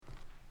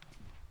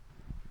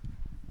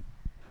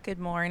Good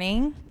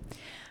morning.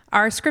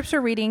 Our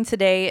scripture reading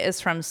today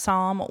is from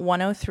Psalm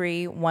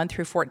 103, 1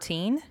 through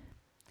 14.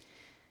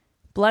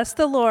 Bless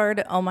the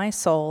Lord, O my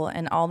soul,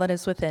 and all that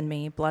is within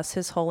me. Bless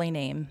his holy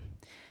name.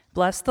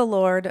 Bless the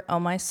Lord, O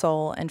my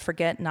soul, and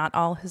forget not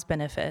all his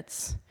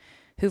benefits,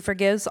 who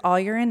forgives all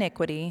your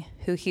iniquity,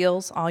 who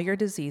heals all your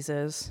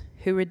diseases,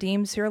 who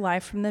redeems your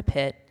life from the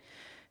pit,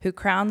 who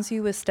crowns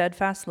you with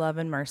steadfast love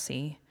and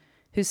mercy,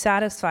 who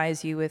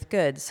satisfies you with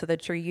good so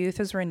that your youth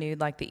is renewed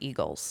like the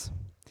eagles.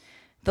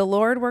 The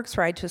Lord works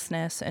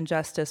righteousness and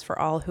justice for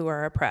all who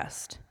are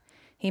oppressed.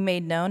 He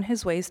made known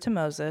his ways to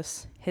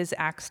Moses, his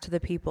acts to the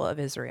people of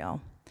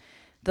Israel.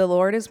 The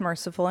Lord is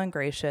merciful and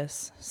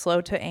gracious,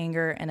 slow to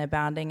anger and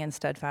abounding in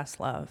steadfast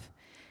love.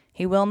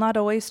 He will not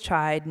always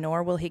chide,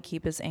 nor will he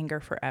keep his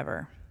anger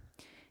forever.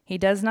 He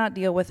does not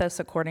deal with us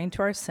according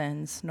to our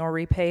sins, nor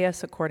repay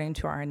us according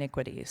to our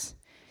iniquities.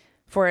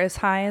 For as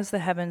high as the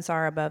heavens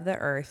are above the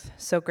earth,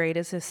 so great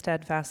is his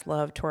steadfast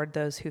love toward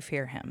those who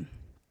fear him.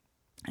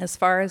 As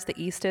far as the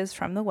east is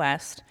from the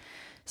west,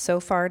 so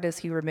far does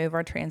he remove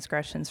our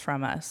transgressions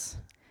from us.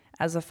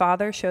 As a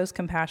father shows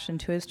compassion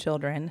to his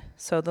children,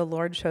 so the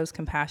Lord shows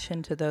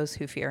compassion to those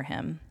who fear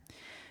him.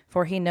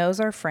 For he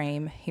knows our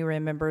frame, he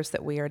remembers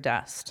that we are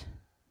dust.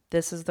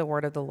 This is the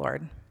word of the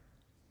Lord.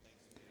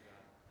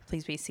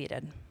 Please be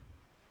seated.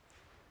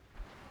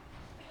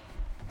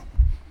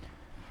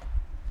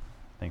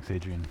 Thanks,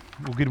 Adrian.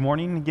 Well, good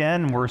morning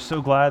again. We're so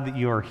glad that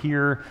you are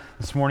here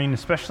this morning,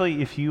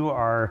 especially if you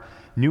are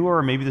newer,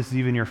 or maybe this is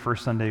even your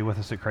first Sunday with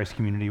us at Christ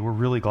Community. We're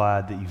really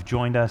glad that you've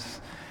joined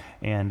us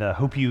and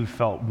hope you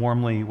felt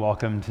warmly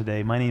welcome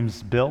today. My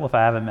name's Bill, if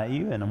I haven't met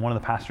you, and I'm one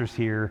of the pastors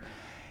here.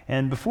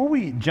 And before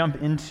we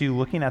jump into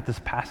looking at this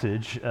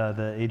passage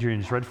that Adrian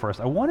just read for us,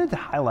 I wanted to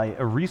highlight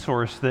a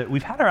resource that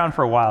we've had around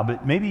for a while,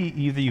 but maybe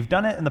either you've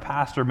done it in the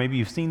past or maybe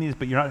you've seen these,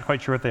 but you're not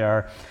quite sure what they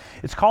are.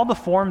 It's called the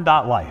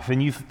Formed.life,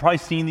 and you've probably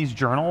seen these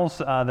journals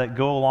that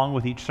go along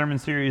with each sermon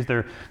series.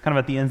 They're kind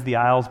of at the ends of the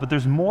aisles, but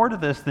there's more to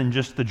this than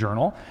just the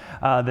journal.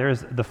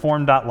 There's the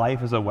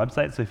Formed.life is a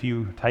website, so if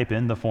you type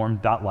in the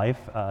Formed.life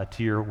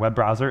to your web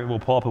browser, it will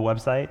pull up a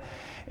website.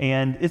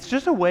 And it's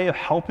just a way of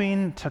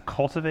helping to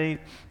cultivate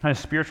kind of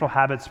spiritual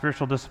habits,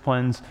 spiritual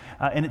disciplines,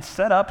 and it's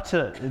set up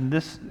to, in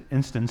this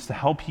instance, to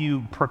help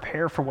you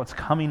prepare for what's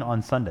coming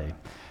on Sunday.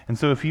 And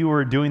so if you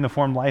were doing the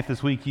Formed Life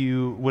this week,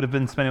 you would have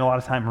been spending a lot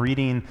of time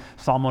reading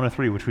Psalm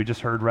 103, which we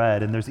just heard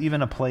read. And there's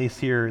even a place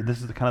here,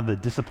 this is kind of the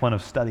discipline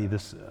of study,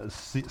 this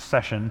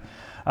session,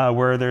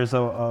 where there's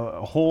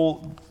a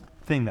whole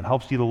thing that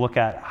helps you to look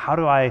at how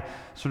do I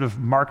sort of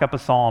mark up a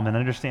psalm and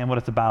understand what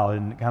it's about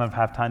and kind of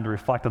have time to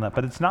reflect on that.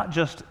 But it's not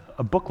just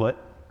a booklet.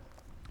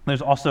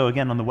 There's also,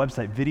 again, on the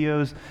website,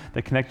 videos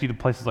that connect you to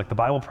places like the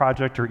Bible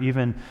Project or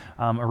even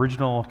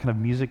original kind of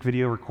music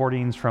video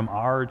recordings from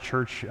our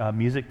church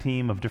music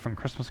team of different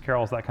Christmas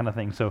carols, that kind of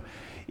thing. So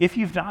if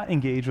you've not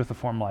engaged with the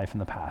Formed Life in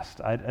the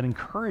past, I'd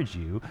encourage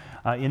you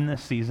in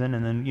this season,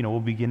 and then we'll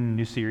begin a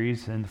new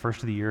series in the first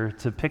of the year,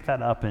 to pick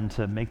that up and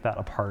to make that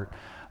a part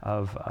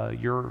of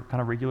your kind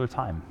of regular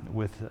time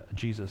with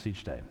Jesus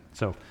each day.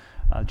 So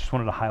I just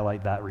wanted to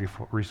highlight that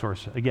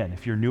resource. Again,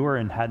 if you're newer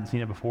and hadn't seen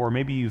it before,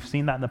 maybe you've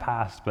seen that in the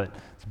past, but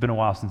it's been a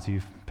while since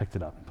you've picked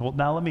it up. Well,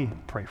 now let me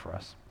pray for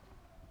us.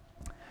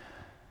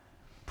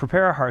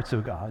 Prepare our hearts, O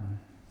God,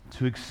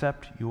 to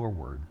accept your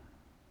word.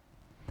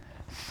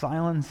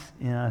 Silence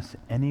in us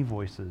any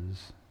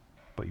voices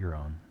but your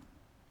own,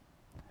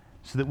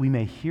 so that we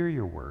may hear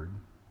your word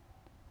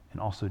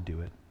and also do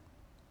it.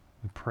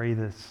 We pray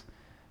this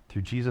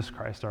through Jesus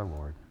Christ our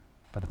Lord,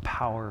 by the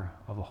power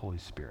of the Holy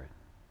Spirit.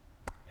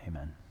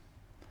 Amen.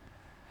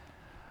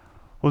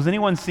 Well, has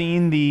anyone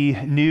seen the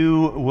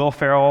new Will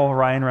Ferrell,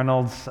 Ryan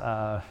Reynolds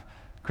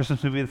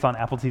Christmas movie that's on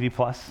Apple TV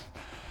Plus?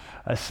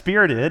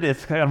 Spirited,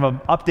 it's kind of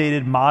an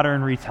updated,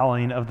 modern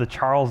retelling of the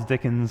Charles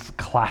Dickens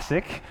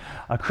classic,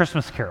 A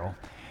Christmas Carol.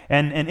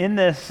 And in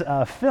this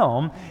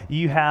film,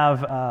 you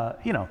have,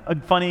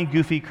 a funny,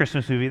 goofy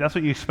Christmas movie. That's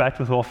what you expect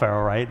with Will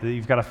Ferrell, right?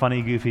 You've got a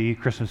funny, goofy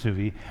Christmas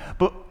movie.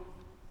 But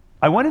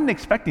I wasn't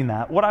expecting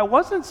that. What I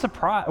was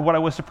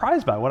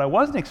surprised by, what I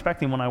wasn't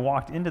expecting when I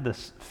walked into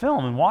this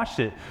film and watched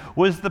it,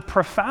 was the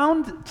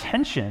profound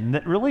tension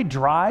that really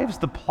drives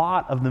the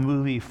plot of the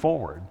movie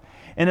forward.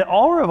 And it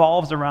all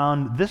revolves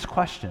around this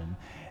question,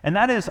 and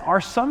that is,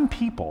 are some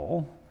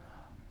people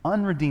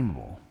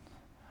unredeemable?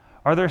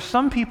 Are there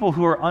some people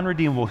who are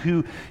unredeemable,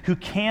 who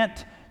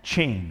can't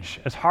change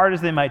as hard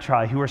as they might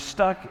try, who are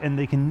stuck and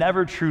they can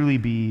never truly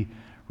be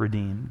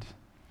redeemed?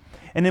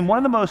 And in one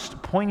of the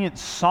most poignant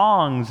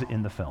songs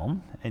in the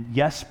film, and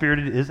yes,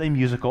 Spirited is a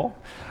musical,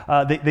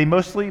 they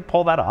mostly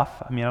pull that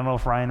off. I mean, I don't know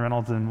if Ryan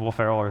Reynolds and Will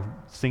Ferrell are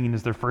singing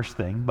as their first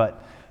thing,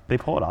 but they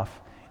pull it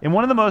off. In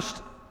one of the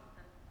most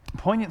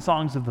poignant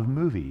songs of the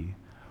movie,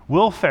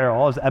 Will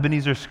Ferrell, as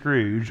Ebenezer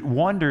Scrooge,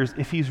 wonders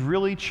if he's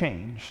really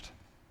changed,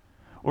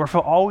 or if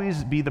he'll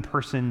always be the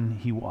person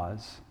he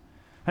was.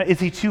 Is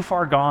he too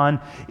far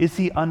gone? Is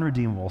he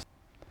unredeemable?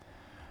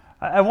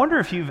 I wonder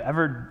if you've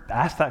ever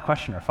asked that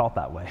question or felt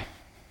that way.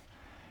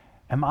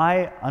 Am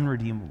I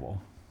unredeemable?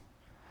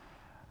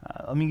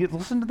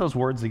 Listen to those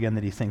words again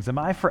that he sings. Am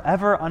I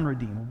forever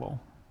unredeemable?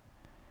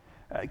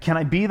 Can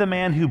I be the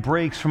man who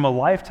breaks from a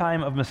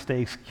lifetime of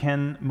mistakes?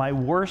 Can my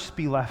worst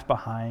be left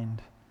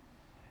behind?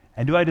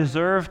 And do I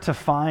deserve to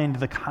find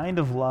the kind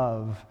of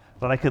love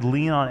that I could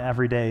lean on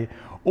every day?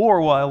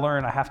 Or will I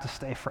learn I have to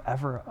stay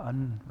forever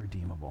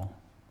unredeemable?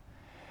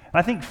 And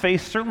I think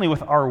faced certainly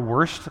with our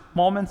worst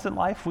moments in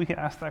life, we can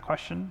ask that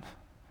question.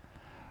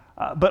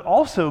 But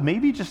also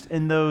maybe just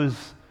in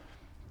those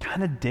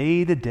kind of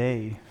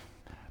day-to-day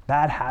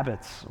bad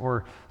habits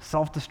or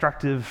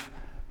self-destructive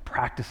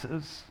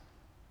practices,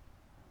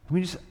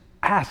 we just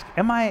ask,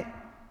 am I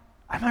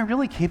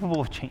really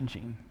capable of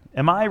changing?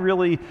 Am I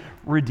really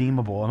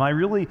redeemable?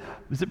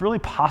 Is it really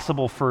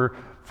possible for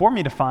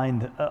me to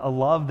find a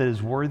love that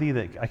is worthy,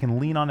 that I can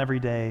lean on every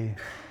day?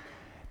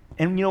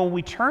 And when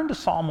we turn to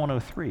Psalm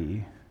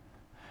 103,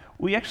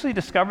 we actually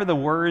discover the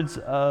words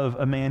of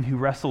a man who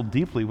wrestled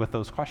deeply with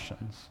those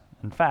questions.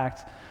 In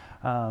fact,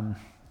 the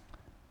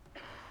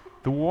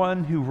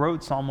one who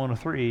wrote Psalm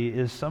 103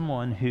 is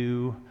someone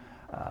who,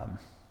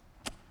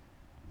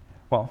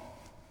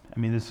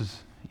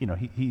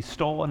 he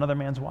stole another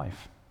man's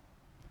wife.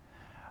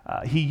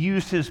 He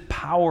used his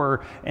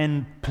power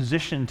and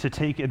position to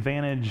take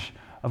advantage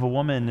of a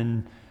woman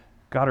and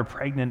got her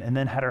pregnant and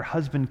then had her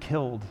husband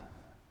killed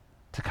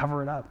to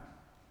cover it up.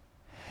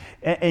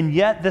 And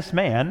yet this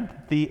man,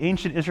 the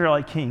ancient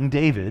Israelite king,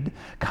 David,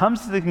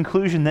 comes to the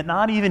conclusion that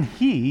not even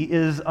he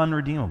is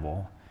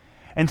unredeemable.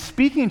 And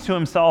speaking to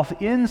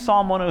himself in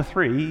Psalm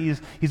 103,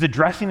 he's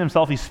addressing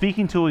himself, he's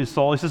speaking to his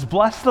soul. He says,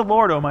 "Bless the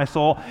Lord, O my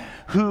soul,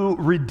 who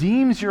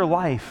redeems your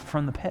life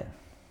from the pit."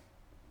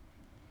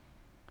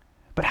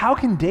 But how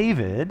can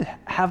David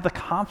have that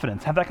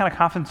kind of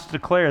confidence to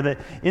declare that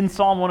in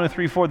Psalm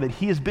 103:4 that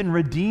he has been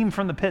redeemed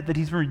from the pit, that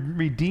he's been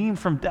redeemed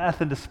from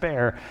death and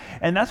despair?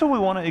 And that's what we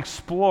want to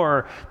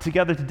explore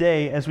together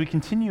today as we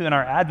continue in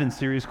our Advent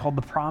series called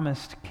The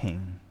Promised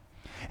King.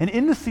 And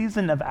in the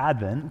season of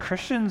Advent,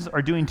 Christians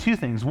are doing two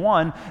things.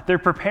 One, they're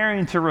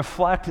preparing to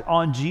reflect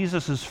on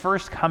Jesus'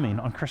 first coming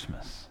on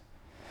Christmas.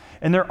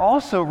 And they're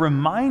also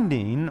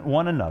reminding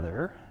one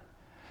another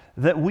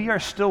that we are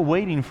still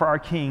waiting for our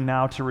King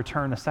now to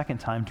return a second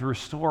time to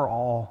restore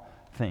all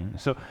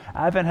things. So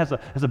Advent has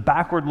a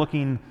backward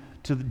looking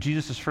to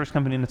Jesus' first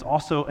coming, and it's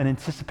also an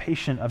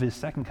anticipation of his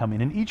second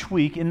coming. And each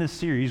week in this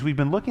series, we've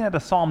been looking at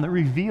a psalm that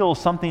reveals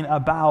something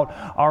about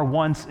our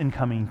once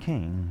incoming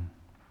King.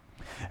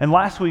 And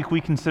last week we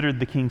considered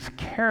the King's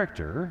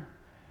character,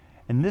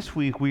 and this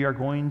week we are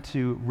going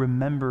to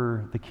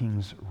remember the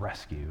King's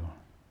rescue,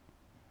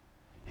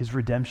 his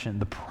redemption,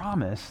 the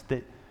promise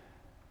that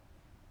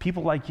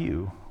people like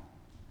you,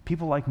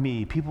 people like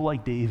me, people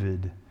like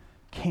David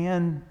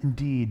can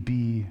indeed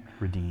be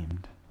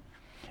redeemed.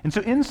 And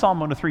so in Psalm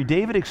 103,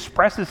 David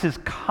expresses his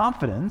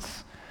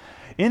confidence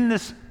in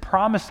this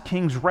promised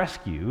King's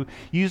rescue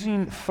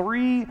using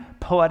three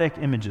poetic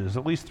images,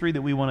 at least three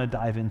that we want to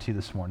dive into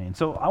this morning.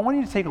 So I want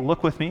you to take a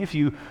look with me. If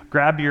you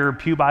grab your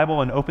Pew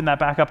Bible and open that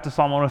back up to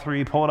Psalm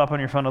 103, pull it up on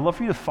your phone, I'd love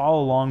for you to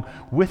follow along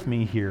with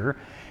me here.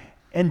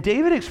 And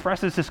David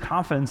expresses his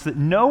confidence that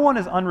no one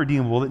is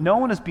unredeemable, that no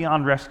one is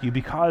beyond rescue,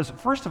 because,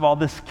 first of all,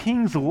 this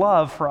King's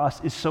love for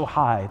us is so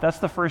high. That's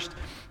the first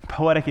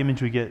poetic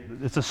image we get.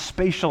 It's a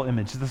spatial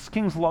image. This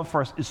King's love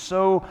for us is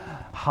so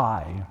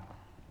high.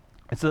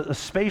 It's a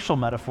spatial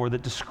metaphor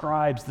that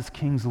describes this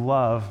King's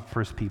love for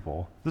his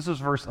people. This is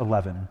verse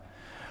 11.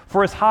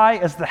 "For as high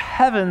as the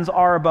heavens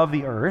are above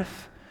the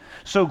earth,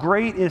 so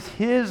great is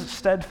his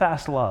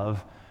steadfast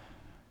love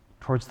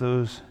towards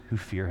those who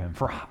fear him."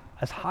 For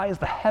as high as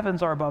the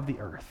heavens are above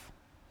the earth.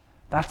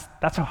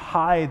 That's how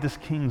high this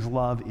King's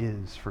love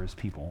is for his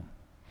people.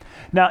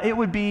 Now, it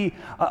would be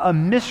a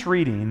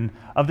misreading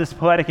of this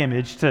poetic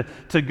image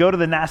to go to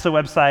the NASA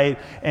website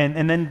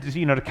and then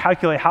to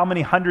calculate how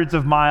many hundreds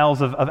of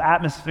miles of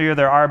atmosphere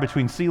there are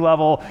between sea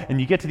level,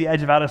 and you get to the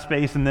edge of outer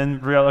space and then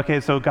realize,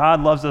 okay, so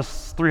God loves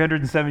us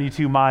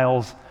 372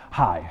 miles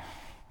high.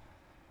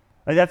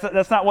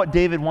 That's not what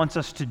David wants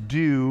us to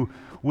do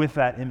with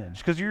that image.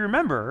 Because you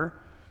remember,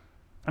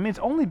 it's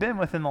only been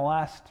within the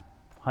last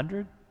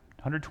 100,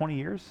 120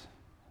 years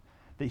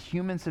that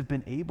humans have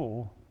been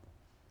able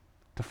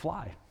to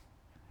fly.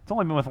 It's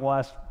only been within the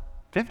last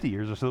 50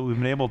 years or so that we've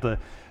been able to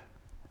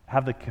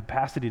have the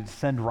capacity to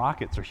send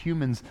rockets or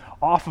humans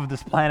off of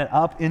this planet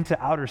up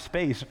into outer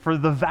space. For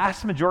the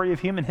vast majority of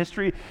human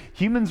history,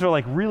 humans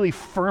are really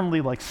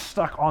firmly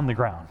stuck on the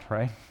ground,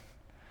 right?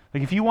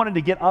 If you wanted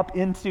to get up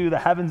into the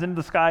heavens, into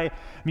the sky,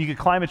 you could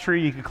climb a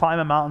tree, you could climb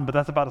a mountain, but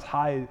that's about as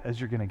high as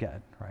you're going to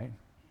get, right?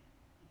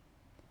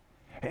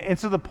 And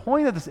so the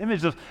point of this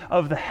image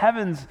of the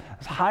heavens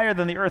is higher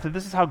than the earth, and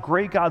this is how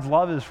great God's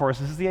love is for us.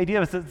 This is the idea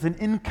of it's an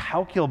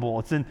incalculable,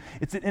 it's an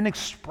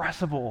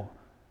inexpressible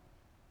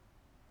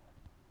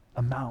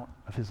amount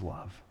of his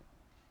love.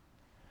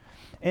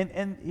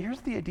 And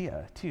here's the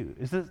idea, too,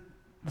 is that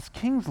this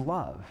King's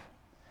love,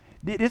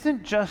 it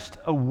isn't just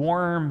a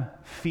warm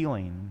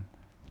feeling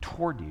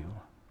toward you.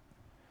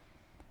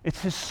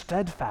 It's his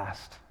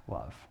steadfast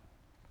love,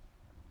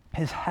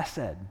 his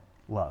hesed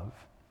love,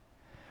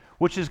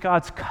 which is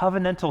God's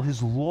covenantal,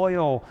 his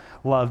loyal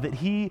love, that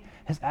he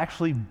has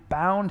actually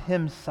bound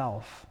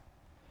himself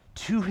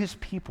to his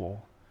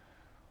people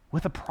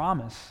with a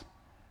promise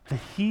that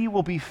he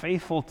will be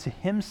faithful to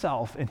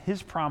himself and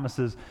his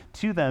promises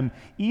to them,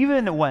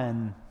 even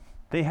when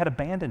they had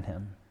abandoned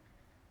him.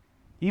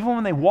 Even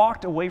when they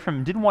walked away from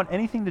him, didn't want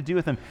anything to do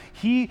with him,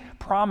 he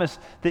promised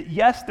that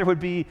yes, there would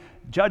be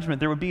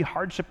judgment, there would be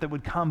hardship that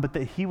would come, but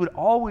that he would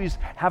always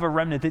have a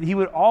remnant, that he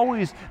would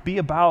always be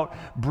about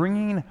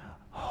bringing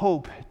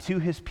hope to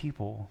his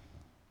people.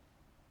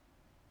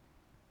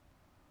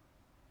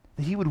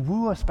 That he would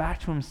woo us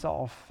back to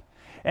himself,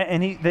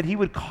 and that he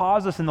would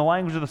cause us, in the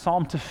language of the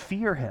psalm, to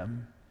fear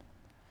him.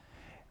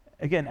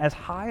 Again, as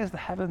high as the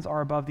heavens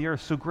are above the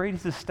earth, so great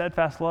is his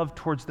steadfast love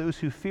towards those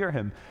who fear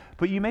him.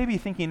 But you may be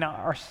thinking,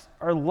 now,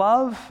 our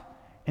love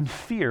and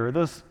fear,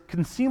 those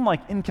can seem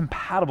like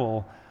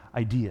incompatible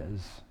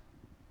ideas.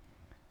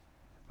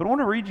 But I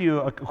want to read you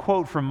a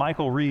quote from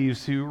Michael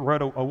Reeves, who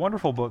wrote a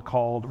wonderful book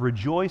called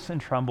Rejoice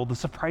and Tremble, The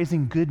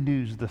Surprising Good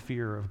News of the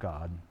Fear of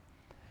God.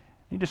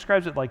 He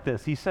describes it like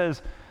this. He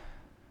says,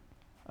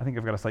 I think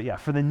I've got to say,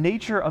 for the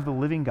nature of the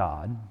living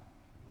God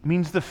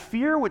means the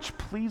fear which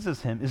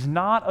pleases him is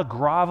not a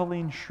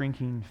groveling,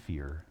 shrinking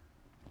fear.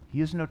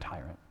 He is no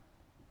tyrant.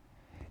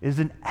 It is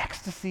an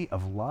ecstasy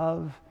of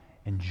love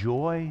and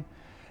joy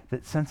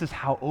that senses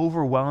how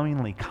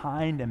overwhelmingly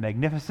kind and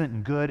magnificent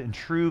and good and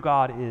true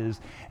God is,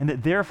 and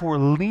that therefore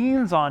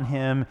leans on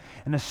him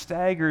in a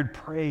staggered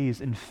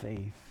praise and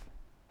faith.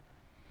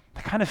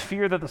 The kind of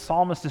fear that the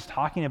psalmist is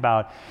talking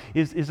about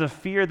is a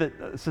fear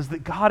that says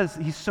that God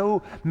he's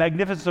so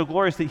magnificent, so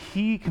glorious, that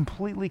he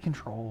completely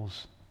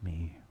controls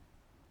me.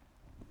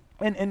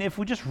 And if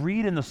we just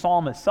read in the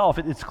psalm itself,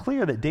 it's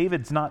clear that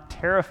David's not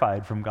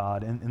terrified from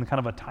God in kind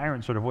of a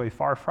tyrant sort of way,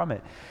 far from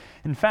it.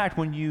 In fact,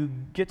 when you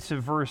get to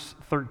verse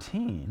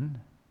 13,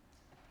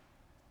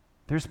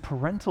 there's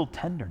parental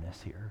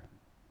tenderness here.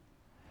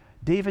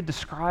 David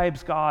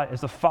describes God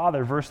as a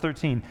father, verse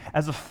 13.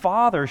 As a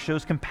father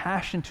shows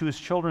compassion to his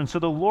children, so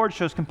the Lord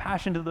shows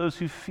compassion to those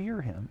who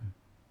fear him.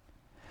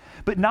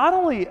 But not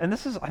only, and I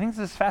think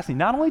this is fascinating,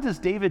 not only does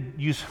David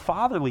use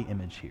fatherly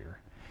image here,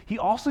 he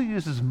also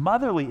uses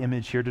motherly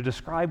image here to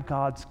describe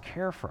God's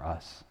care for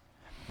us.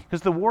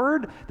 Because the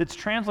word that's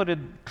translated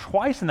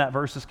twice in that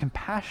verse as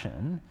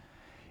compassion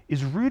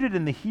is rooted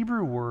in the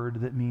Hebrew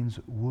word that means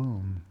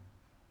womb.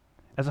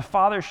 As a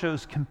father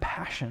shows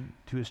compassion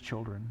to his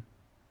children,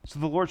 so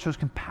the Lord shows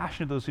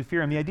compassion to those who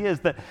fear him. The idea is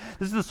that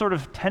this is the sort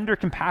of tender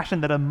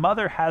compassion that a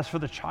mother has for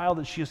the child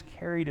that she has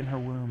carried in her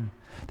womb.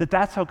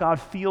 That's how God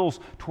feels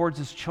towards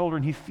his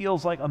children. He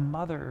feels like a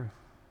mother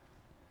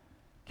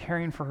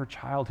caring for her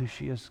child who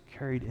she has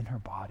carried in her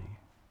body.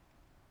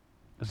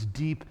 This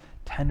deep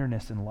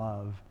tenderness and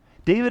love.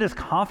 David is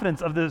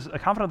confident of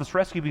this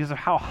rescue because of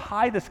how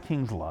high this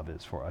king's love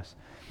is for us.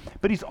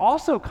 But he's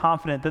also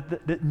confident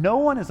that no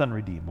one is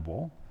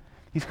unredeemable.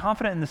 He's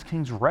confident in this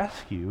king's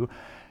rescue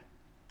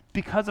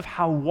because of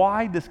how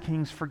wide this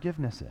king's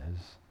forgiveness is.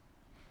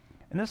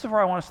 And this is where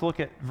I want us to look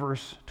at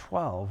verse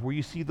 12, where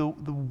you see the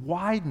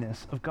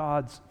wideness of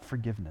God's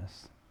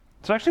forgiveness.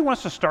 So I actually want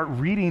us to start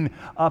reading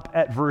up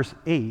at verse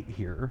 8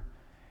 here,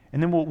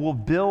 and then we'll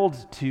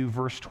build to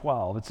verse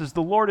 12. It says,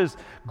 the Lord is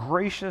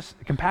gracious,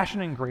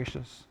 compassionate and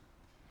gracious,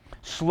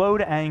 slow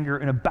to anger,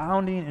 and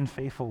abounding in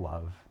faithful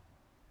love.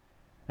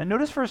 And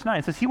notice verse 9,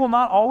 it says, he will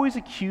not always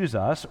accuse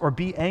us or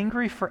be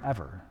angry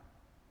forever.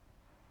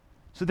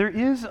 So there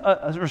is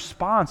a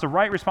response, a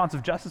right response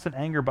of justice and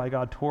anger by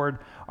God toward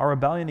our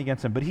rebellion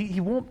against him, but he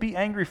won't be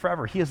angry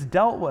forever. He has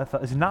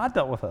not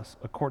dealt with us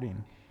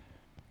according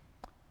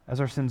as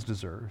our sins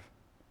deserve,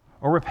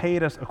 or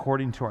repaid us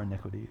according to our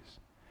iniquities.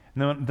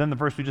 And then the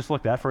verse we just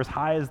looked at, for as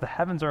high as the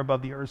heavens are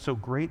above the earth, so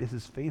great is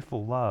his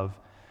faithful love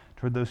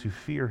toward those who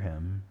fear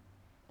him.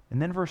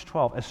 And then verse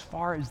 12, as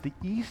far as the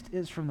east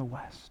is from the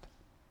west,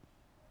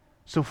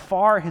 so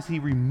far has he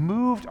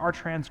removed our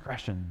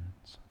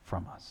transgressions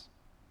from us.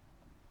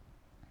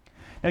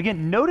 Now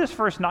again, notice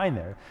verse 9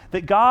 there,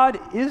 that God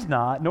is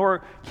not,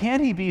 nor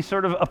can he be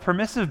sort of a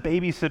permissive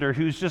babysitter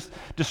who's just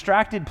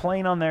distracted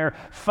playing on their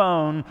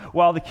phone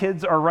while the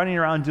kids are running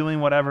around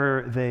doing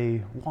whatever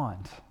they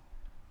want.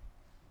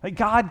 Like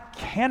God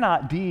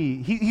cannot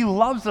be, he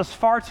loves us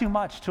far too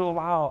much to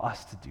allow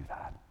us to do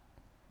that.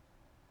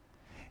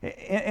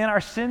 And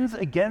our sins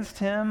against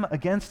him,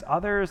 against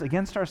others,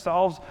 against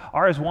ourselves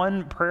are, as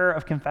one prayer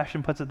of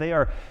confession puts it, they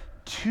are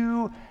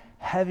too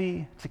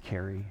heavy to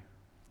carry.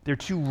 They're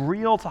too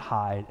real to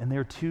hide, and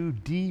they're too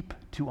deep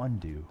to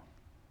undo.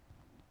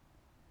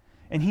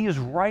 And he is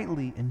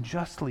rightly and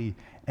justly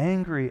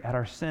angry at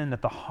our sin,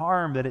 at the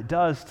harm that it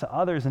does to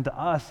others and to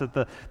us, at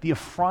the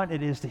affront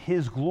it is to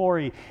his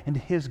glory and to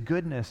his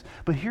goodness.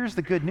 But here's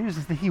the good news,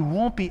 is that he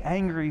won't be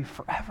angry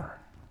forever.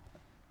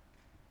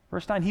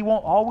 Verse 9, he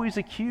won't always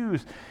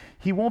accuse.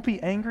 He won't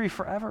be angry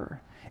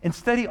forever.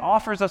 Instead, he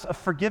offers us a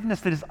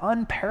forgiveness that is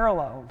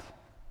unparalleled.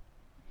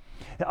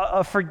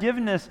 A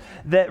forgiveness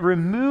that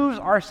removes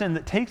our sin,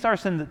 that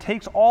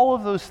takes all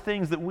of those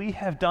things that we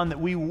have done that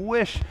we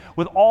wish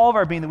with all of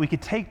our being that we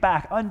could take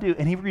back, undo,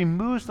 and he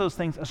removes those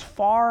things as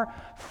far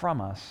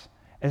from us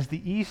as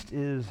the east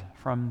is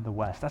from the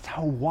west. That's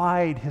how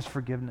wide his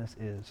forgiveness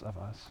is of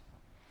us.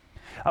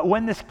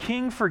 When this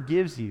king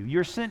forgives you,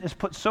 your sin is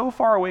put so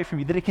far away from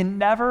you that it can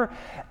never,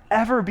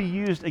 ever be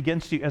used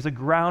against you as a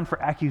ground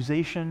for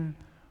accusation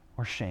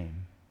or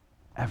shame.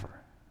 Ever.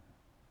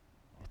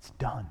 It's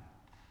done.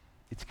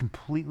 It's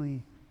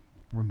completely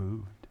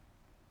removed.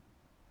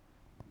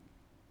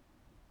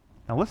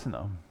 Now listen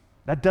though,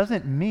 that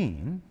doesn't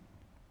mean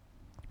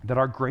that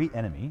our great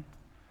enemy,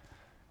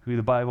 who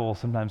the Bible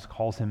sometimes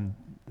calls him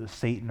the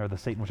Satan,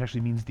 which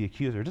actually means the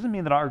accuser, it doesn't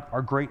mean that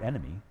our great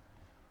enemy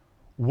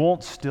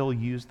won't still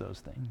use those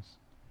things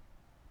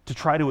to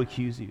try to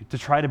accuse you, to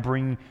try to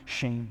bring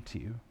shame to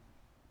you.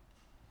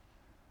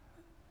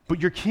 But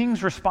your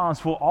king's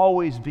response will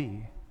always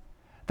be,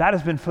 that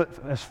has been put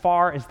as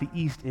far as the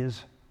east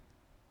is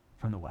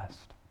from the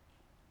west.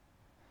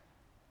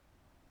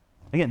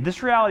 Again,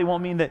 this reality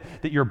won't mean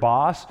that your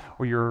boss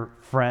or your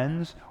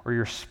friends or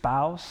your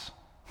spouse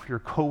or your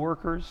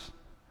coworkers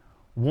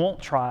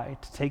won't try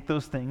to take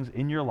those things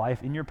in your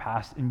life, in your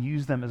past, and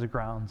use them as a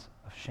grounds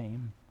of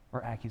shame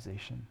or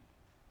accusation.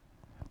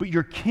 But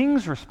your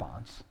king's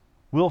response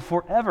will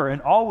forever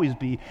and always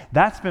be,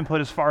 that's been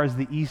put as far as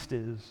the east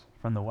is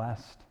from the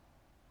west.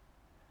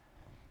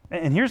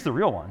 And here's the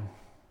real one.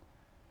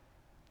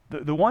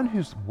 The one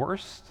who's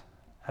worst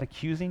at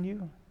accusing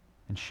you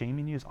and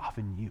shaming you is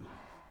often you.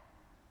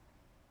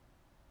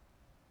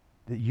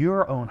 That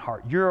your own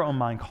heart, your own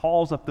mind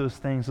calls up those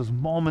things, those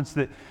moments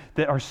that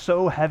are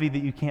so heavy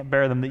that you can't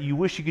bear them, that you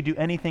wish you could do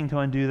anything to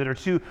undo, that are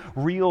too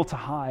real to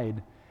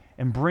hide,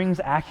 and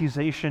brings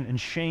accusation and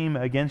shame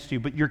against you.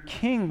 But your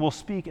king will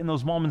speak in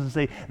those moments and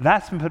say,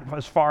 that's been put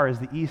as far as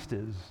the east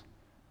is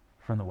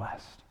from the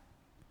west.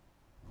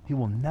 He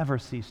will never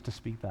cease to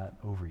speak that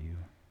over you.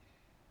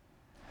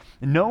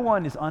 No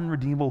one is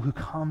unredeemable who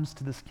comes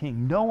to this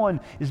king. No one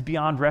is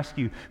beyond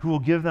rescue who will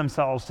give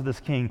themselves to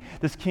this king.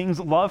 This king's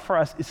love for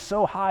us is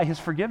so high. His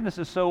forgiveness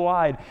is so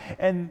wide.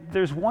 And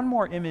there's one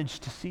more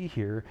image to see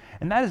here,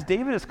 and that is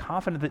David is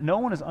confident that no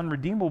one is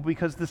unredeemable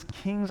because this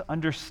king's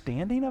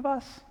understanding of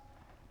us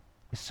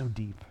is so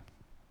deep.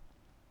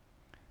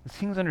 This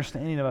king's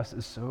understanding of us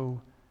is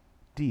so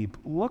deep.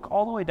 Look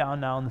all the way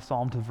down now in the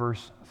Psalm to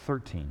verse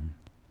 13.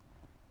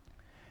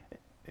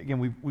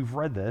 Again, we've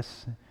read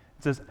this.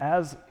 It says,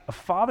 as a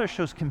father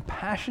shows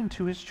compassion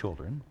to his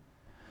children,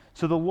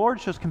 so the Lord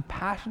shows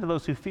compassion to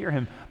those who fear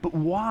him. But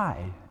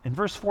why? And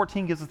verse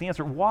 14 gives us the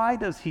answer. Why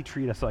does he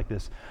treat us like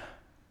this?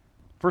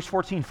 Verse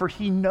 14, for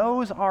he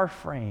knows our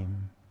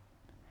frame.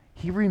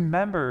 He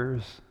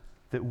remembers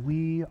that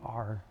we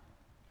are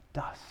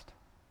dust.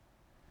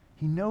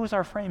 He knows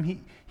our frame.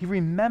 He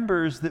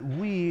remembers that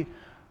we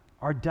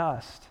are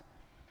dust.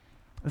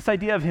 This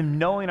idea of him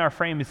knowing our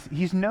frame is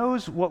he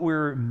knows what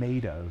we're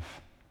made of.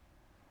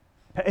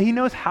 He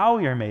knows how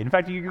we are made. In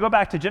fact, you go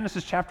back to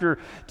Genesis chapter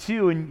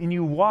 2 and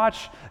you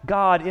watch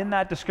God in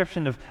that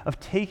description of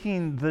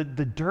taking the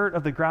dirt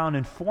of the ground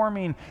and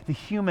forming the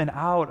human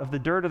out of the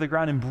dirt of the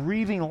ground and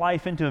breathing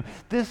life into him.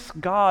 This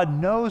God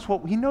knows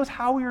he knows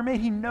how we were made.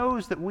 He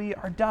knows that we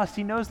are dust.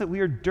 He knows that we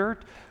are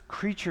dirt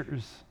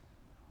creatures.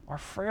 Our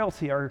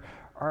frailty,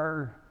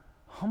 our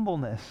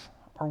humbleness,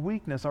 our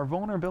weakness, our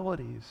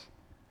vulnerabilities.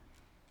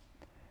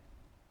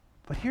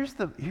 But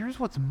here's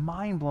what's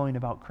mind-blowing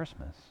about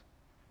Christmas.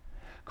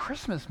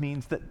 Christmas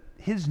means that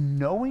his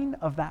knowing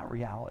of that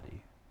reality,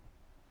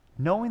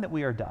 knowing that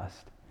we are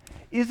dust,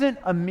 isn't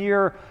a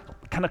mere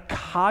kind of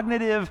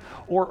cognitive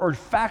or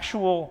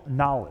factual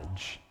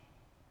knowledge.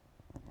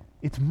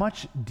 It's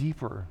much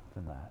deeper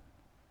than that.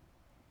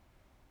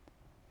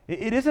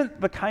 It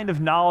isn't the kind of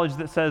knowledge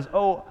that says,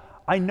 oh,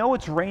 I know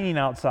it's raining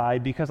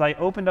outside because I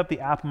opened up the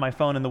app on my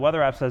phone and the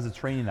weather app says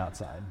it's raining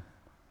outside.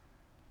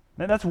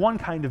 Now, that's one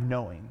kind of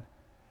knowing.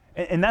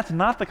 And that's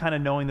not the kind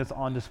of knowing that's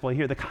on display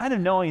here. The kind of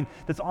knowing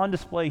that's on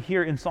display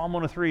here in Psalm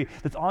 103,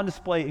 that's on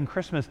display in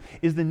Christmas,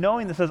 is the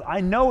knowing that says,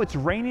 I know it's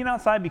raining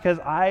outside because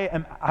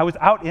I was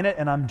out in it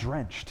and I'm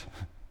drenched.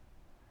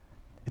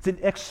 It's an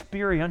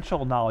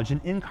experiential knowledge, an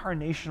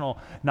incarnational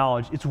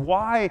knowledge. It's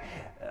why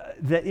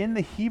that in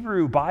the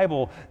Hebrew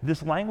Bible,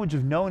 this language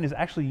of knowing is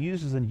actually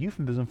used as a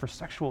euphemism for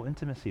sexual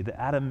intimacy, that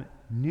Adam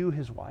knew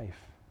his wife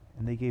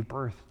and they gave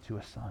birth to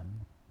a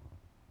son.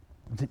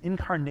 It's an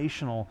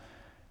incarnational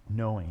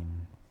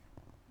knowing.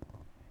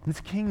 And this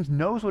king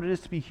knows what it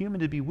is to be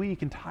human, to be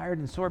weak and tired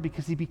and sore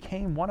because he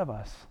became one of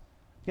us.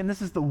 Again,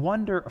 this is the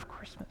wonder of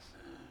Christmas.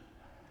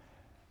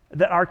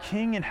 That our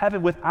King in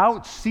heaven,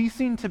 without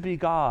ceasing to be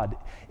God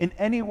in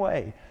any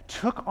way,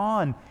 took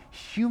on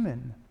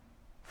human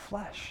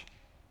flesh,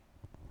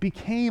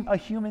 became a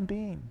human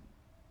being.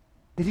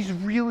 That he's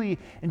really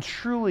and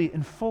truly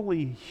and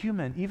fully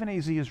human, even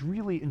as he is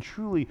really and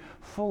truly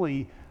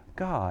fully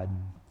God.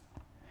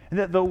 And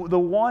that the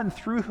one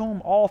through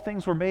whom all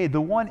things were made, the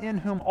one in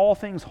whom all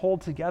things hold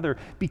together,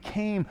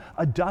 became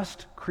a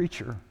dust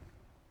creature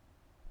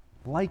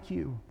like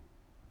you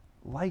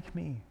like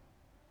me.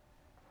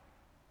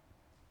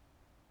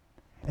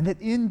 And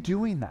that in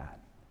doing that,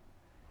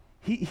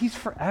 he's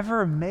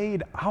forever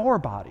made our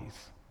bodies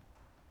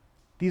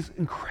these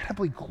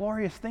incredibly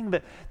glorious things,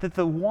 that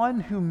the one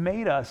who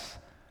made us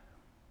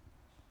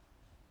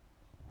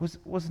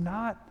was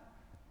not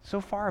so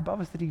far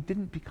above us that he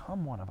didn't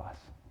become one of us,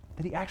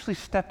 that he actually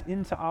stepped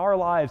into our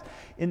lives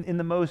in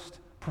the most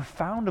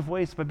profound of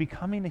ways by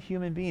becoming a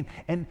human being,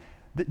 and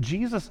that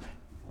Jesus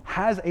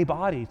has a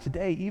body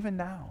today, even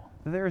now,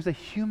 that there is a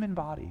human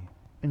body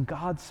in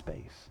God's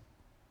space.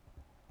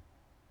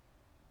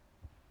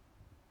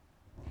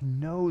 He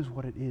knows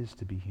what it is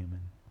to be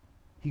human.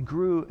 He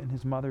grew in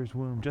his mother's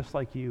womb just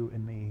like you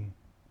and me.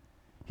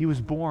 He was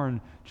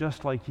born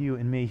just like you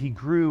and me. He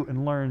grew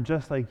and learned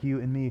just like you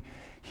and me.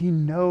 He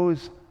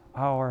knows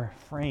our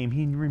frame.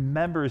 He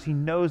remembers. He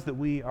knows that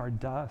we are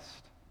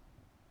dust.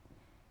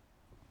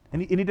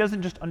 And he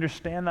doesn't just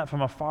understand that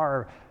from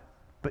afar,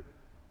 but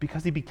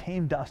because he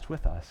became dust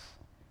with us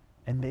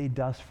and made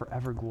dust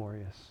forever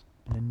glorious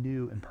in a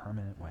new and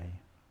permanent way.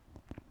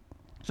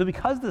 So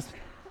because this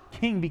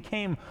King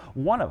became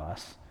one of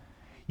us,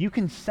 you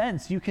can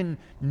sense, you can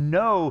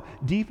know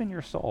deep in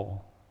your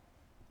soul,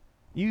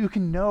 you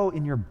can know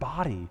in your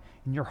body,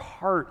 in your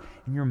heart,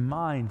 in your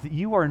mind, that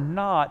you are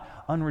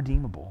not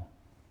unredeemable.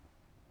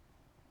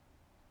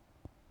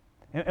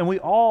 And we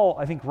all,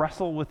 I think,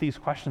 wrestle with these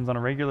questions on a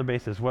regular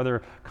basis,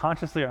 whether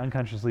consciously or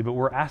unconsciously, but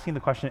we're asking the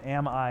question,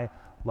 am I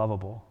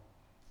lovable?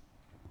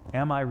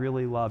 Am I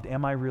really loved?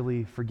 Am I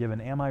really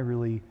forgiven? Am I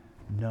really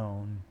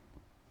known?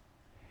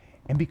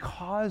 And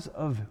because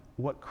of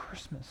what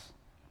Christmas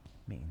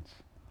means,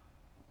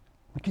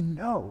 we can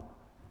know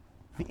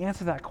the answer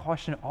to that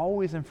question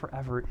always and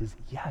forever is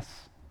yes.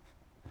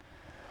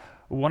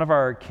 One of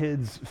our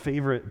kids'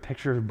 favorite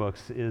picture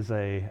books is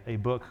a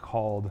book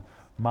called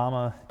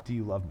Mama, Do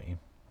You Love Me?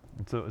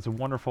 It's a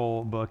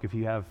wonderful book. If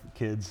you have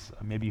kids,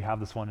 maybe you have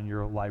this one in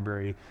your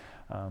library.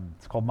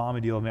 It's called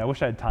Mama, Do You Love Me? I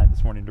wish I had time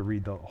this morning to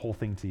read the whole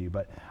thing to you,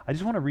 but I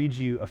just want to read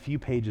you a few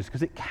pages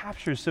because it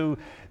captures so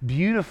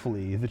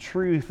beautifully the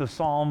truth of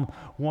Psalm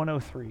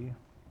 103.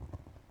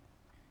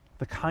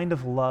 The kind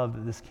of love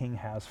that this King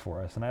has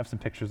for us. And I have some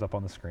pictures up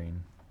on the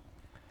screen.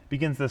 It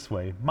begins this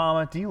way.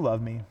 Mama, do you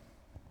love me?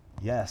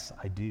 Yes,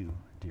 I do,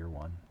 dear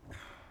one.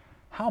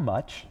 How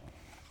much?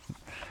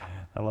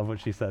 I love what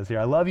she says here.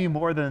 I love you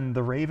more than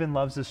the raven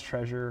loves his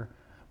treasure,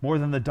 more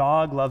than the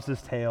dog loves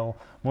his tail,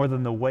 more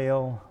than the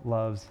whale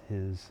loves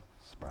his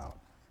sprout.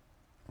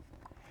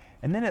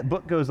 And then the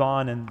book goes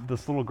on, and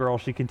this little girl,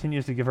 she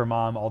continues to give her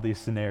mom all these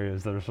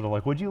scenarios that are sort of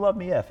like, would you love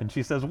me if? And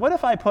she says, what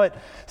if I put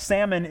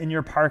salmon in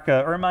your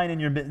parka, ermine in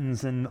your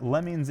mittens, and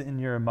lemmings in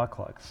your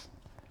mucklucks?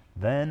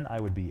 Then I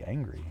would be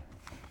angry.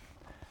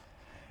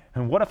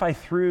 And what if I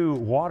threw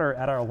water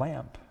at our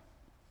lamp?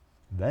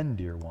 Then,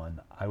 dear one,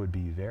 I would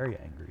be very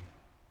angry.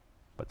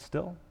 But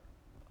still,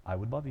 I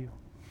would love you.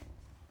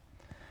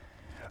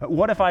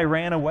 What if I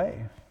ran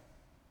away?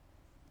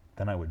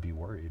 Then I would be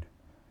worried.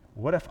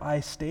 What if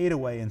I stayed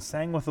away and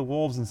sang with the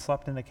wolves and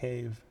slept in a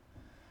cave?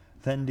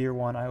 Then, dear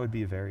one, I would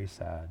be very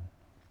sad,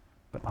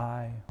 but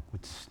I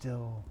would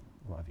still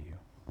love you.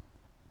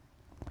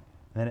 And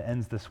then it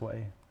ends this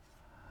way.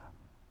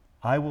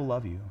 I will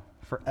love you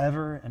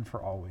forever and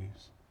for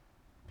always,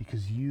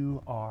 because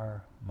you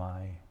are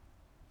my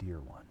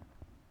dear one.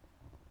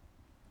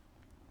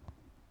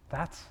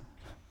 That's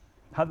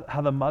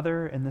how the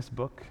mother in this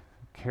book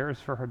cares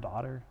for her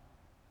daughter.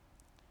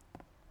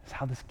 It's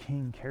how this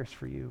King cares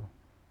for you.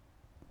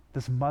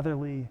 This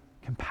motherly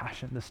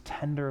compassion, this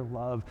tender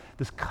love,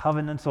 this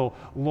covenantal,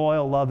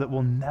 loyal love that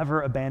will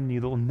never abandon you,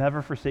 that will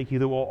never forsake you,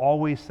 that will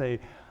always say,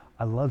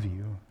 I love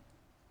you.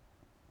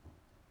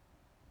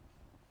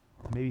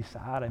 I may be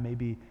sad, I may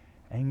be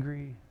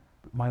angry,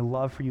 but my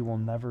love for you will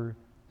never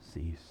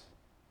cease.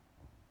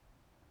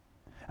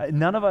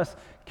 None of us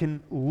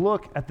can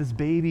look at this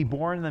baby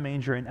born in the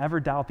manger and ever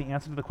doubt the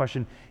answer to the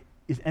question,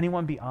 is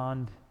anyone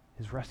beyond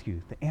his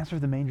rescue? The answer to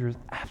the manger is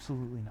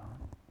absolutely not.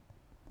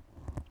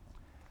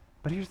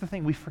 But here's the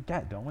thing, we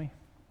forget, don't we?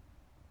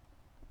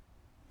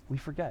 We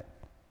forget.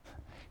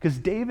 Because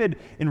David,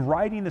 in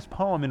writing this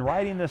poem, in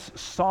writing this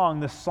song,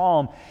 this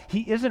psalm,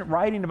 he isn't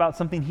writing about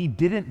something he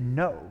didn't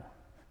know.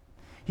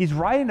 He's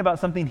writing about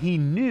something he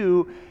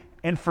knew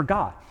and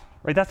forgot.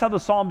 Right? That's how the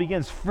psalm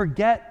begins.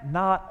 Forget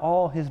not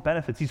all his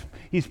benefits.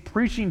 He's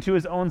preaching to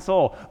his own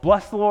soul.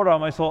 Bless the Lord, O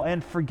my soul,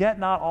 and forget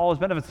not all his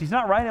benefits. He's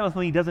not writing about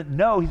something he doesn't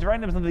know. He's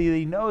writing about something that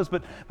he knows,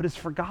 but is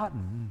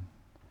forgotten.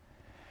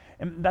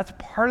 And that's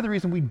part of the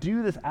reason we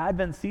do this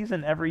Advent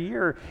season every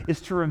year,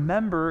 is to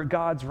remember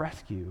God's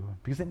rescue.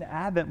 Because in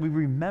Advent, we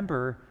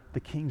remember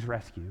the King's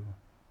rescue.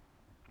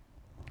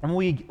 And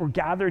we're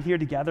gathered here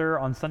together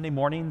on Sunday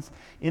mornings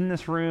in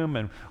this room,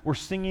 and we're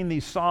singing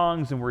these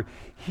songs, and we're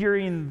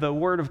hearing the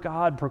Word of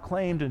God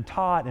proclaimed and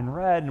taught and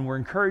read, and we're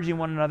encouraging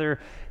one another.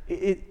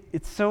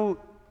 It's so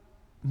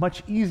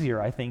much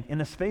easier, I think, in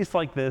a space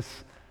like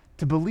this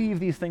to believe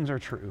these things are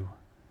true.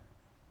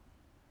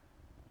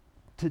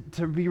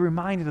 To be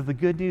reminded of the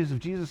good news of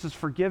Jesus'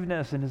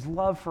 forgiveness and his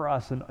love for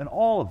us and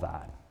all of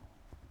that.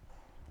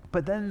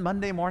 But then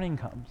Monday morning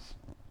comes,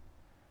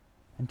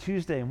 and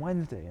Tuesday and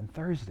Wednesday and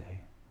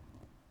Thursday,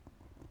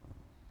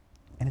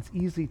 and it's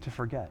easy to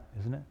forget,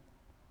 isn't it?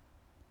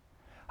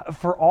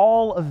 For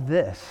all of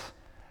this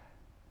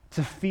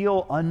to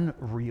feel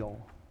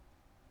unreal,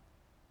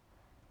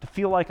 to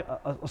feel like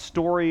a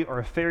story or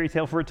a fairy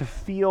tale, for it to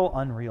feel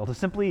unreal, to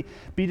simply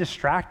be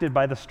distracted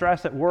by the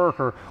stress at work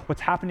or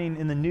what's happening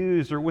in the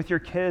news or with your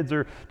kids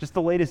or just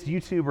the latest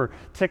YouTube or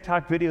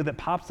TikTok video that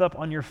pops up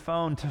on your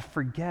phone, to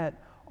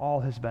forget all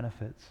his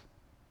benefits.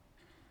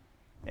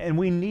 And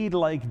we need,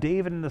 like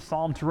David in the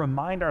Psalm, to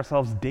remind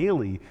ourselves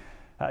daily,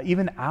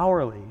 even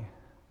hourly,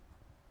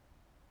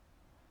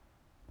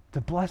 to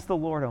bless the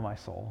Lord, O my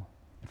soul,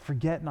 and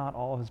forget not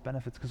all of his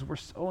benefits, because we're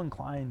so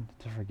inclined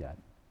to forget.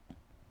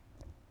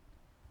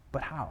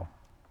 But how?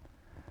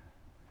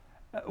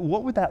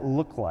 What would that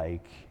look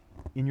like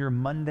in your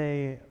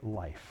Monday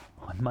life,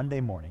 on Monday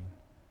morning?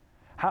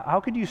 How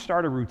could you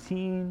start a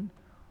routine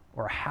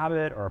or a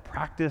habit or a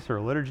practice or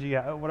a liturgy,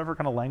 whatever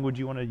kind of language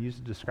you want to use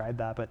to describe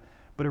that, but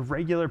a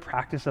regular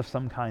practice of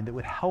some kind that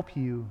would help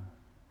you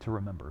to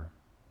remember?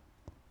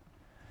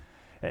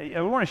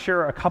 I want to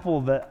share a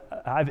couple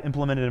that I've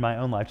implemented in my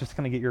own life, just to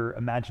kind of get your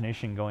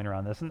imagination going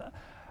around this. And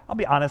I'll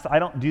be honest, I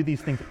don't do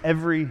these things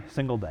every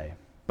single day,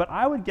 but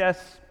I would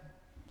guess,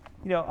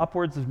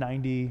 upwards of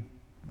 95%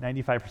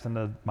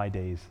 of my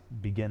days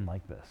begin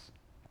like this.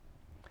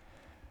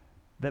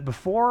 That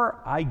before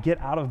I get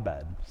out of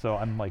bed, so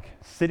I'm like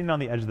sitting on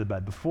the edge of the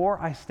bed, before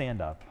I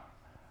stand up,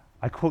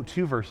 I quote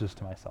 2 verses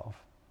to myself.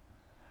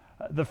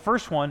 The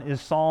first one is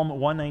Psalm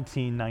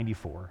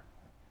 119:94.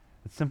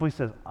 It simply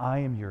says, I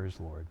am yours,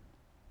 Lord,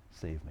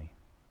 save me.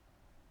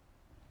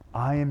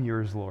 I am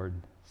yours, Lord,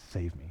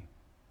 save me.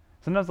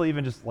 Sometimes I'll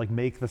even just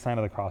make the sign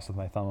of the cross with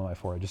my thumb on my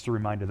forehead, just a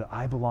reminder that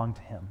I belong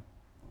to him.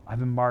 I've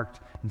been marked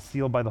and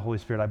sealed by the Holy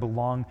Spirit. I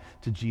belong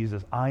to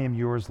Jesus. I am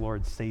yours,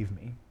 Lord, save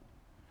me.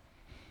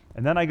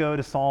 And then I go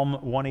to Psalm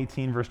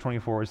 118, verse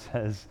 24. It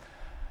says,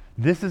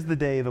 this is the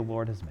day the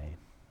Lord has made.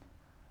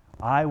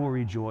 I will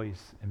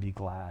rejoice and be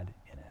glad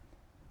in it.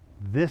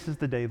 This is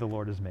the day the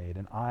Lord has made,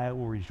 and I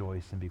will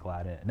rejoice and be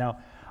glad in it. Now,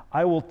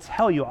 I will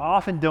tell you, I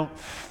often don't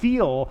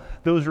feel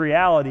those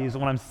realities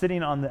when I'm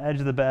sitting on the edge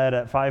of the bed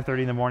at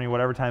 5:30 in the morning,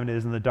 whatever time it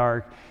is, in the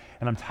dark,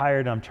 and I'm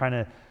tired and I'm trying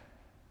to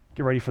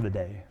get ready for the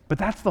day. But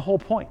that's the whole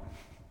point.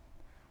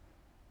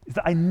 Is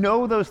that I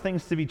know those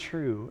things to be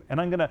true, and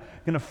I'm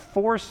gonna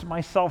force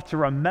myself to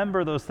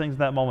remember those things in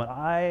that moment.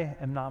 I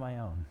am not my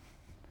own.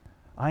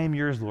 I am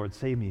yours, Lord,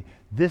 save me.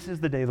 This is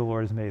the day the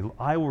Lord has made.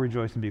 I will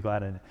rejoice and be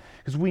glad in it.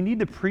 Because we need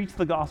to preach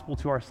the gospel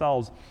to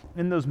ourselves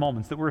in those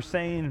moments that we're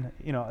saying,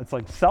 it's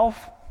like,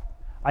 self,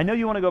 I know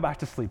you want to go back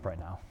to sleep right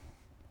now.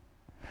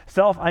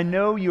 Self, I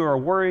know you are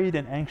worried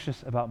and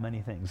anxious about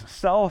many things.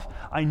 Self,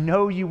 I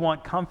know you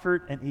want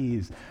comfort and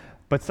ease.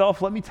 But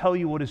self, let me tell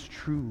you what is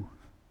true,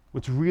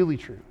 what's really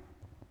true.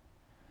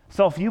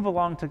 Self, you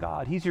belong to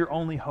God. He's your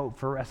only hope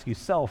for rescue.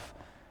 Self,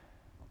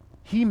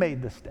 he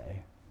made this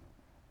day.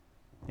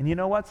 And you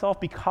know what,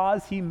 self?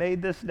 Because he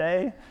made this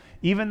day,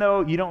 even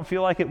though you don't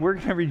feel like it, we're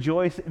going to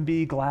rejoice and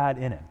be glad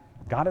in it.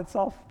 Got it,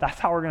 self? That's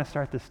how we're going to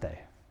start this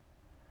day.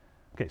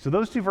 Okay, so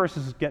those 2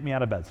 verses get me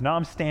out of bed. So now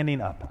I'm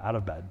standing up out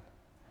of bed.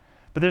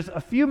 But there's a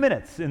few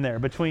minutes in there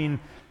between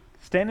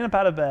standing up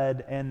out of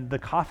bed and the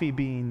coffee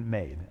being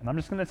made. And I'm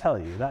just going to tell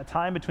you, that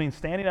time between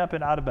standing up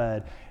and out of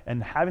bed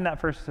and having that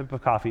first sip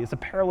of coffee is a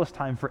perilous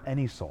time for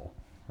any soul,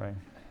 right?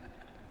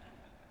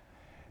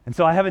 And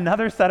so I have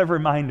another set of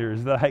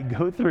reminders that I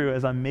go through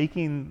as I'm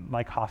making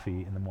my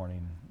coffee in the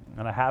morning.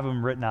 And I have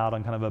them written out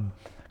on kind of a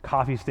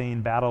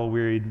coffee-stained,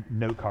 battle-wearied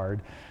note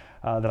card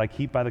that I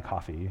keep by the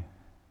coffee.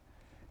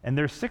 And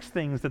there's 6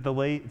 things that the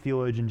late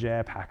theologian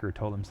J.I. Packer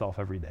told himself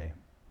every day.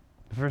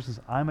 The first is,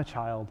 I'm a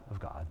child of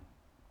God.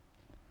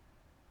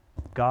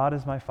 God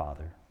is my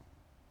Father.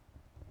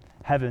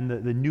 Heaven,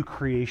 the new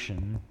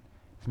creation,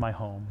 is my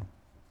home.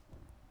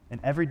 And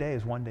every day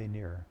is one day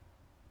nearer.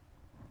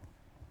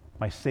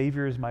 My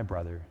Savior is my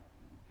brother,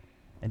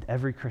 and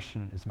every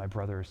Christian is my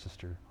brother or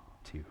sister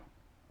too.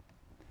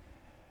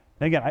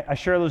 And again, I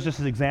share those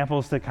just as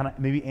examples to kind of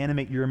maybe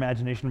animate your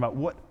imagination about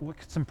what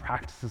could some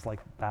practices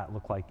like that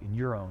look like in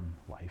your own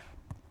life.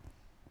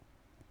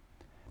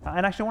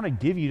 And actually, I want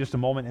to give you just a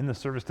moment in the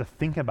service to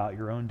think about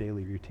your own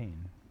daily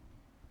routine.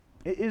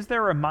 Is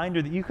there a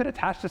reminder that you could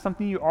attach to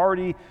something you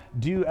already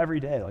do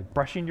every day, like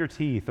brushing your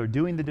teeth or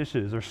doing the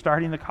dishes or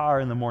starting the car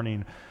in the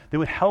morning, that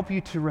would help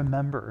you to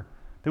remember,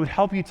 that would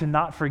help you to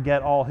not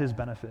forget all his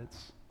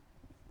benefits?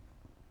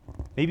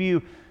 Maybe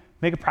you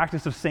make a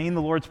practice of saying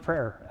the Lord's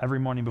Prayer every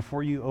morning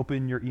before you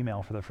open your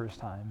email for the first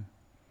time,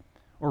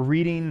 or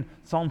reading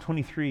Psalm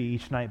 23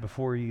 each night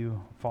before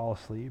you fall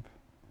asleep.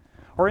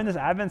 Or in this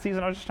Advent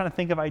season, I was just trying to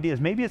think of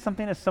ideas. Maybe it's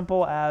something as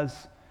simple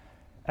as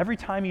every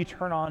time you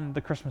turn on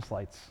the Christmas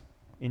lights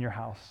in your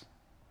house,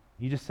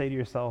 you just say to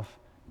yourself,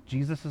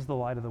 Jesus is the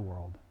light of the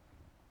world,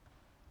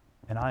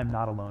 and I am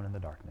not alone in the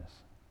darkness.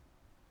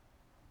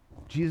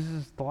 Jesus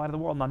is the light of the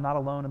world, and I'm not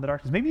alone in the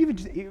darkness.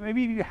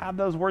 Maybe you have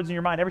those words in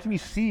your mind every time you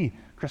see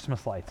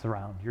Christmas lights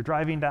around. You're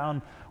driving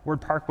down Ward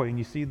Parkway and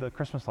you see the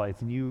Christmas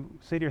lights, and you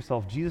say to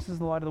yourself, Jesus is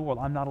the light of the world.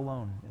 I'm not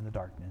alone in the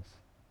darkness.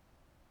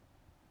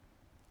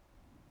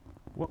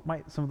 What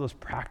might some of those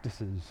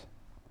practices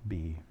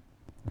be?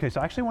 Okay,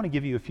 so I actually want to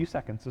give you a few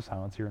seconds of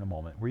silence here in a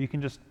moment where you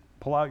can just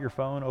pull out your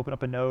phone, open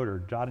up a note, or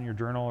jot in your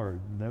journal or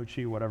note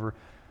sheet, whatever,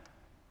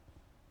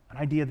 an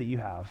idea that you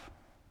have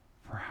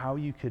for how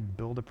you could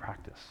build a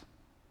practice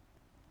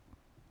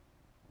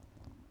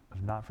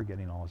of not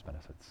forgetting all his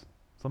benefits.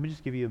 So let me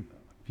just give you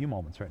a few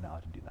moments right now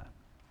to do that.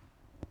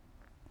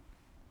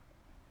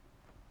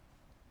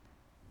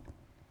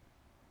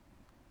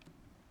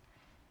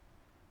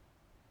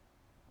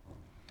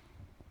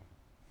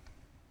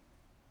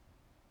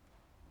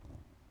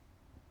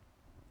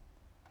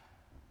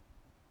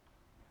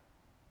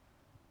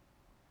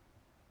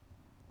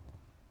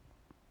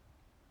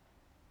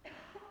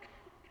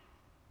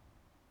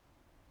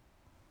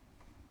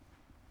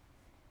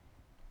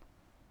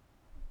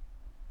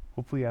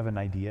 Hopefully you have an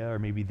idea, or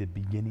maybe the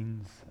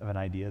beginnings of an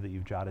idea that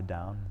you've jotted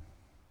down.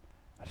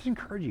 I just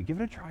encourage you,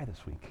 give it a try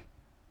this week.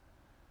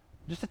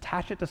 Just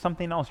attach it to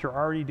something else you're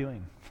already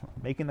doing.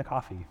 Making the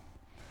coffee,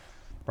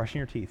 brushing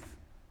your teeth,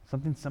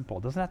 something simple.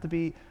 It doesn't have to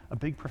be a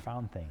big,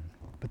 profound thing,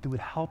 but that would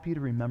help you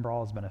to remember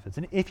all his benefits.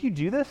 And if you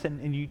do this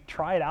and you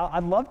try it out,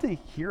 I'd love to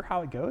hear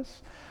how it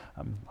goes.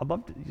 I'd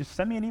love to, just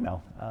send me an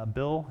email,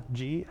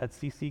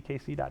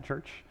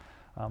 billg@cckc.church.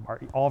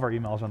 All of our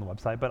emails are on the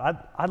website, but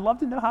I'd love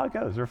to know how it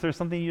goes, or if there's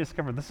something you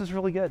discover, this is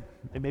really good,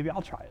 maybe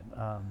I'll try it.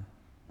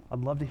 I'd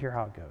love to hear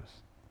how it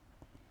goes.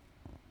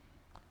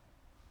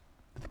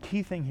 But the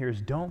key thing here is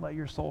don't let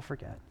your soul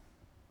forget.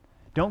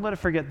 Don't let it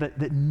forget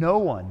that no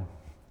one,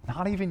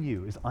 not even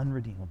you, is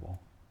unredeemable.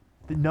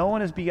 That no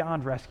one is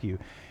beyond rescue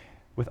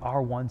with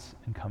our once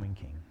and coming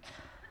King.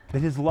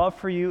 That his love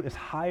for you is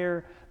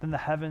higher than the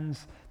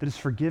heavens, that his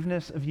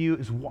forgiveness of you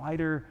is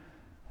wider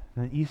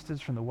than the east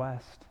is from the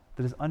west,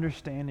 that his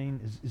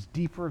understanding is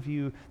deeper of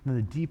you than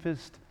the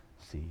deepest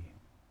sea.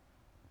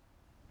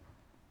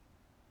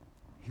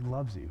 He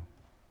loves you.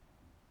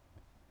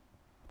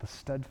 The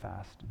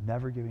steadfast,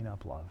 never giving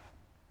up love.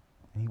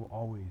 And he will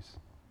always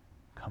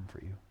come for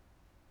you.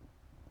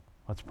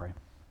 Let's pray.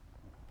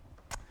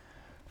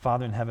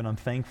 Father in heaven, I'm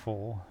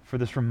thankful for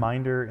this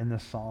reminder in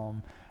this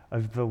psalm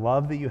of the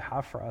love that you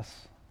have for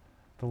us,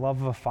 the love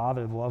of a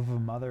father, the love of a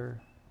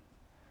mother.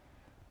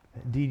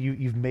 Indeed,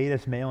 you've made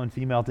us male and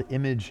female to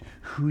image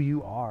who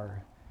you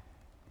are,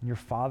 and your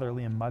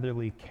fatherly and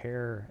motherly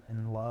care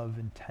and love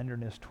and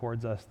tenderness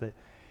towards us, that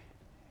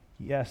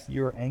yes,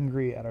 you're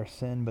angry at our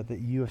sin, but that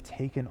you have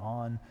taken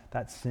on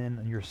that sin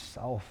on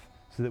yourself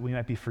so that we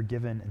might be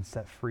forgiven and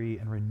set free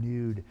and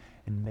renewed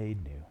and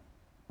made new.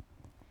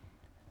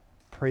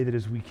 Pray that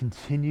as we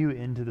continue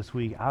into this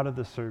week, out of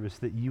the service,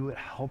 that you would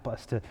help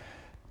us to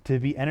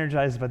be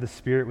energized by the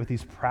Spirit with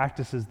these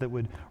practices that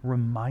would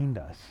remind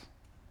us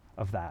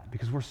of that,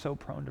 because we're so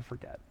prone to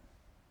forget.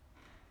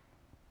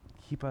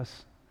 Keep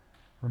us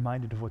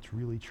reminded of what's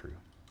really true.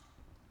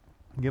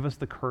 Give us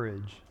the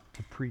courage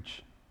to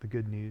preach the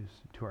good news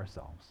to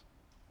ourselves.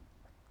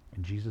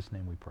 In Jesus'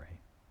 name we pray,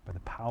 by the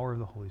power of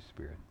the Holy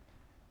Spirit.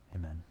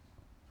 Amen.